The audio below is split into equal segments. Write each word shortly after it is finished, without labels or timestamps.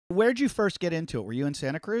Where'd you first get into it? Were you in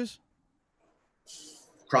Santa Cruz?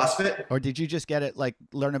 CrossFit. Or did you just get it, like,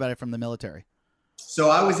 learn about it from the military? So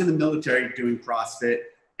I was in the military doing CrossFit,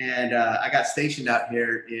 and I got stationed out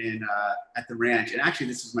here at the ranch. And actually,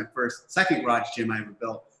 this is my second garage gym I ever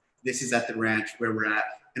built. This is at the ranch where we're at.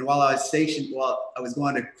 And while I was stationed, I was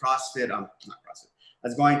going to CrossFit, not CrossFit. I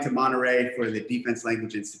was going to Monterey for the Defense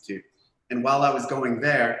Language Institute. And while I was going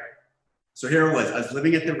there, so here it was. I was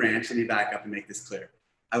living at the ranch. Let me back up and make this clear.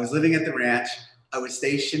 I was living at the ranch. I was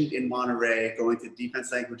stationed in Monterey, going to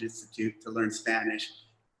Defense Language Institute to learn Spanish.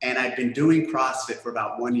 And I've been doing CrossFit for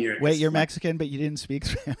about 1 year. Wait, you're Mexican, but you didn't speak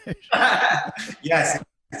Spanish? Yes,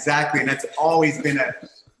 exactly. And that's always been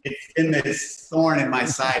it's been this thorn in my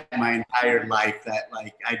side my entire life that,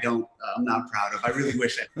 like, I'm not proud of. I really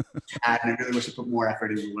wish I had, and I really wish I put more effort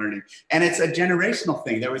into learning. And it's a generational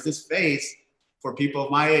thing. There was this phase for people of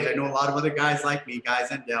my age. I know a lot of other guys like me, guys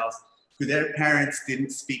and gals, who their parents didn't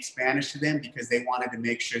speak Spanish to them because they wanted to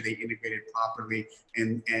make sure they integrated properly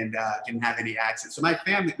and didn't have any accent. So my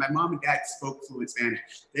family, my mom and dad spoke fluent Spanish.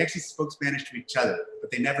 They actually spoke Spanish to each other, but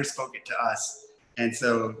they never spoke it to us. And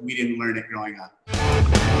so we didn't learn it growing up.